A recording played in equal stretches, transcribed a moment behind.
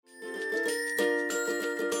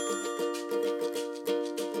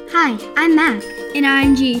Hi, I'm Mac. And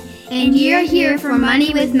I'm G. And you're here for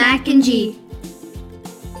Money with Mac and G.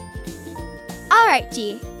 Alright,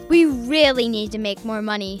 G. We really need to make more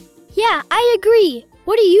money. Yeah, I agree.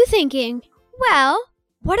 What are you thinking? Well,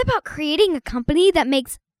 what about creating a company that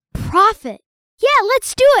makes profit? Yeah,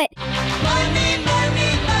 let's do it. Money,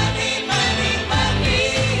 money, money, money, money.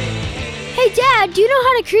 Hey, Dad, do you know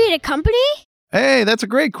how to create a company? Hey, that's a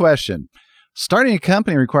great question. Starting a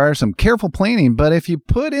company requires some careful planning, but if you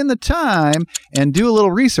put in the time and do a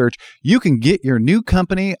little research, you can get your new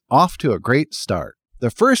company off to a great start.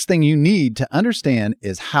 The first thing you need to understand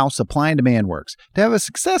is how supply and demand works. To have a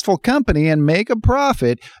successful company and make a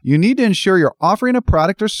profit, you need to ensure you're offering a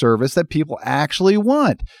product or service that people actually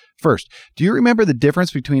want. First, do you remember the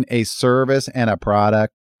difference between a service and a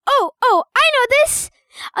product? Oh, I know this.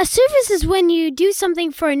 A service is when you do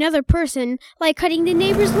something for another person, like cutting the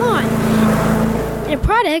neighbor's lawn. And a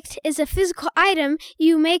product is a physical item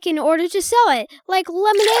you make in order to sell it, like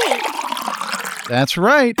lemonade. That's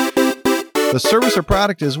right. The service or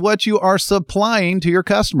product is what you are supplying to your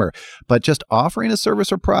customer, but just offering a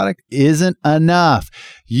service or product isn't enough.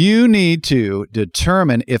 You need to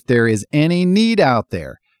determine if there is any need out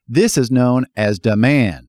there. This is known as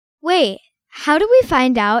demand. Wait, how do we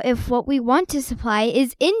find out if what we want to supply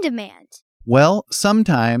is in demand? Well,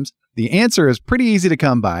 sometimes the answer is pretty easy to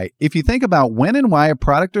come by if you think about when and why a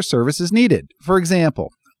product or service is needed. For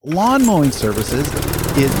example, lawn mowing services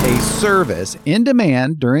is a service in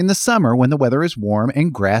demand during the summer when the weather is warm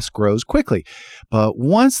and grass grows quickly. But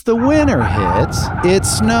once the winter hits, it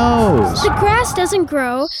snows. The grass doesn't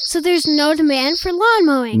grow, so there's no demand for lawn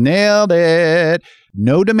mowing. Nailed it.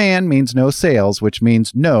 No demand means no sales, which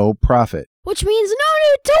means no profit. Which means no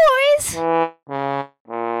new toys.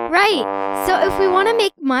 Right. So if we want to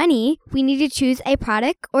make money, we need to choose a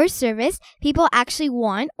product or service people actually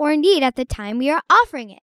want or need at the time we are offering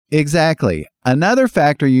it. Exactly. Another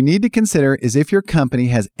factor you need to consider is if your company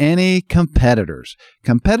has any competitors.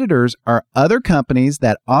 Competitors are other companies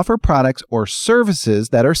that offer products or services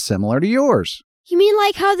that are similar to yours. You mean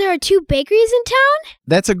like how there are 2 bakeries in town?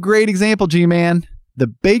 That's a great example, G-Man. The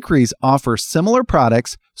bakeries offer similar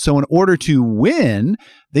products, so in order to win,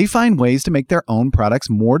 they find ways to make their own products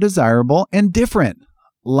more desirable and different.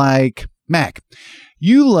 Like Mac,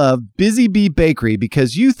 you love Busy Bee Bakery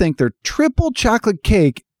because you think their triple chocolate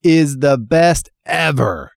cake is the best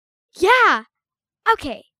ever. Yeah.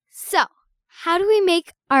 Okay, so how do we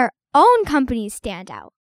make our own company stand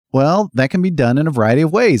out? Well, that can be done in a variety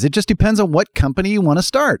of ways. It just depends on what company you want to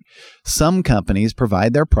start. Some companies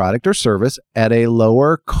provide their product or service at a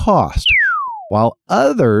lower cost, while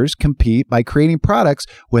others compete by creating products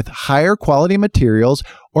with higher quality materials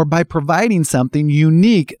or by providing something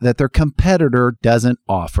unique that their competitor doesn't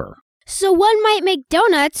offer. So one might make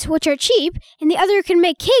donuts, which are cheap, and the other can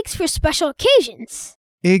make cakes for special occasions.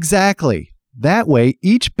 Exactly. That way,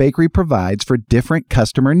 each bakery provides for different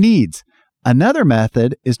customer needs. Another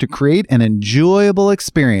method is to create an enjoyable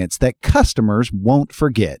experience that customers won't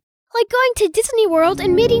forget. Like going to Disney World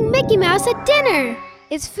and meeting Mickey Mouse at dinner.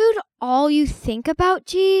 Is food all you think about,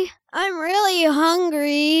 G? I'm really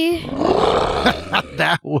hungry.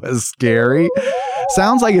 That was scary.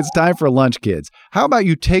 Sounds like it's time for lunch, kids. How about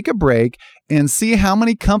you take a break and see how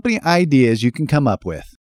many company ideas you can come up with?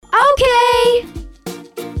 Okay.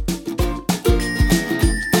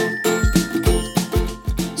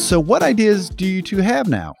 So what ideas do you two have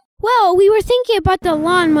now? Well, we were thinking about the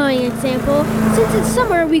lawn mowing example. Since it's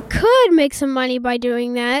summer, we could make some money by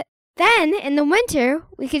doing that. Then, in the winter,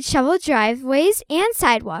 we could shovel driveways and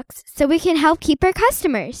sidewalks so we can help keep our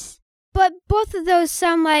customers. But both of those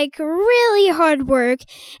sound like really hard work,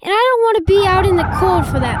 and I don't want to be out in the cold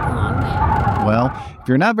for that long. Well, if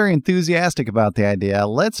you're not very enthusiastic about the idea,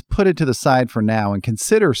 let's put it to the side for now and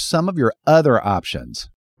consider some of your other options.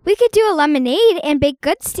 We could do a lemonade and baked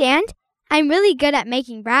goods stand. I'm really good at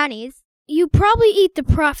making brownies. You probably eat the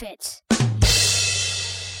profits.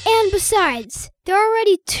 And besides, there are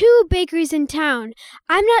already 2 bakeries in town.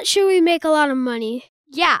 I'm not sure we make a lot of money.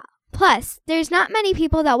 Yeah, plus, there's not many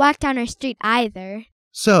people that walk down our street either.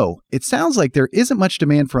 So, it sounds like there isn't much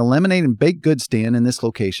demand for a lemonade and baked goods stand in this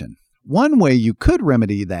location. One way you could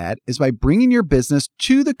remedy that is by bringing your business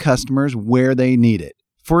to the customers where they need it.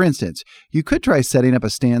 For instance, you could try setting up a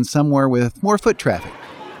stand somewhere with more foot traffic,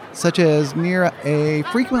 such as near a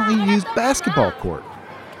frequently used basketball court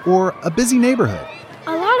or a busy neighborhood.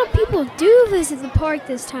 A lot of people do visit the park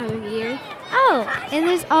this time of year. Oh, and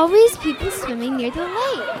there's always people swimming near the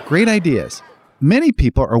lake. Great ideas. Many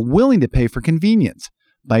people are willing to pay for convenience.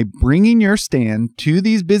 By bringing your stand to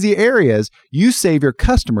these busy areas, you save your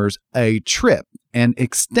customers a trip and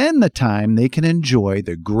extend the time they can enjoy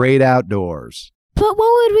the great outdoors. But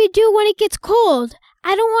what would we do when it gets cold?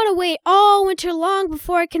 I don't want to wait all winter long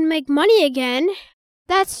before I can make money again.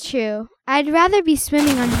 That's true. I'd rather be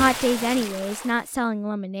swimming on hot days anyways, not selling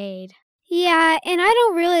lemonade. Yeah, and I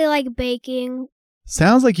don't really like baking.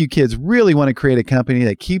 Sounds like you kids really want to create a company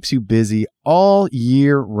that keeps you busy all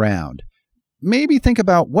year round. Maybe think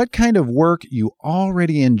about what kind of work you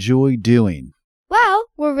already enjoy doing. Well,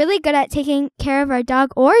 we're really good at taking care of our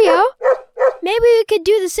dog Oreo. Maybe we could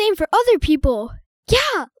do the same for other people.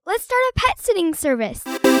 Yeah, let's start a pet sitting service.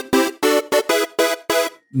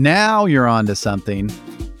 Now you're on to something.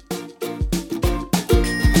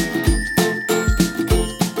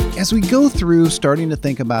 As we go through starting to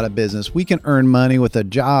think about a business, we can earn money with a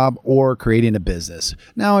job or creating a business.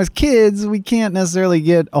 Now, as kids, we can't necessarily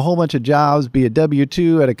get a whole bunch of jobs, be a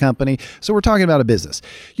W-2 at a company, so we're talking about a business.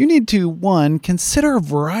 You need to, 1, consider a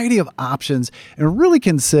variety of options and really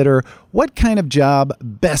consider what kind of job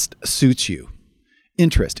best suits you.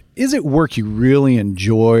 Interest. Is it work you really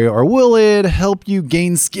enjoy, or will it help you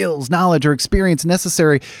gain skills, knowledge, or experience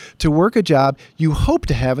necessary to work a job you hope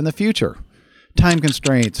to have in the future? Time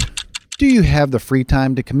constraints. Do you have the free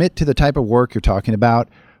time to commit to the type of work you're talking about?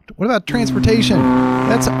 What about transportation?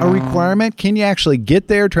 That's a requirement. Can you actually get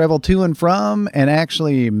there, travel to and from, and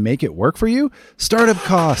actually make it work for you? Startup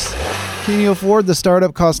costs. Can you afford the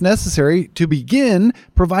startup costs necessary to begin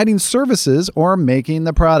providing services or making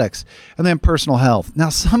the products? And then personal health. Now,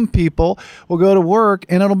 some people will go to work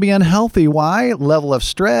and it'll be unhealthy. Why? Level of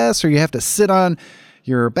stress, or you have to sit on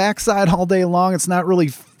your backside all day long. It's not really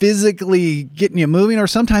physically getting you moving, or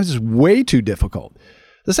sometimes it's way too difficult.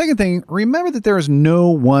 The second thing, remember that there is no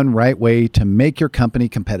one right way to make your company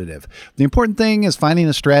competitive. The important thing is finding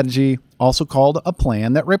a strategy, also called a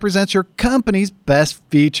plan, that represents your company's best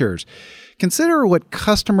features. Consider what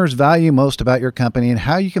customers value most about your company and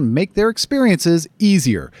how you can make their experiences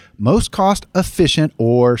easier, most cost efficient,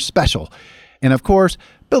 or special. And of course,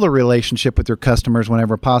 build a relationship with your customers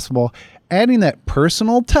whenever possible. Adding that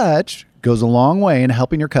personal touch goes a long way in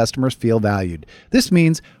helping your customers feel valued. This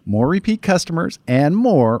means more repeat customers and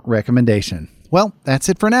more recommendation. Well, that's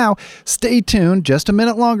it for now. Stay tuned just a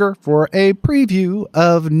minute longer for a preview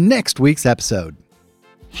of next week's episode.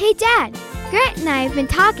 Hey, Dad, Grant and I have been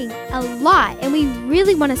talking a lot, and we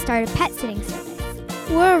really want to start a pet sitting service.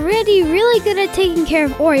 We're already really good at taking care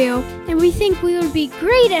of Oreo, and we think we would be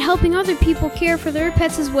great at helping other people care for their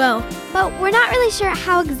pets as well. But we're not really sure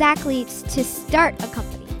how exactly to start a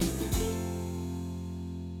company.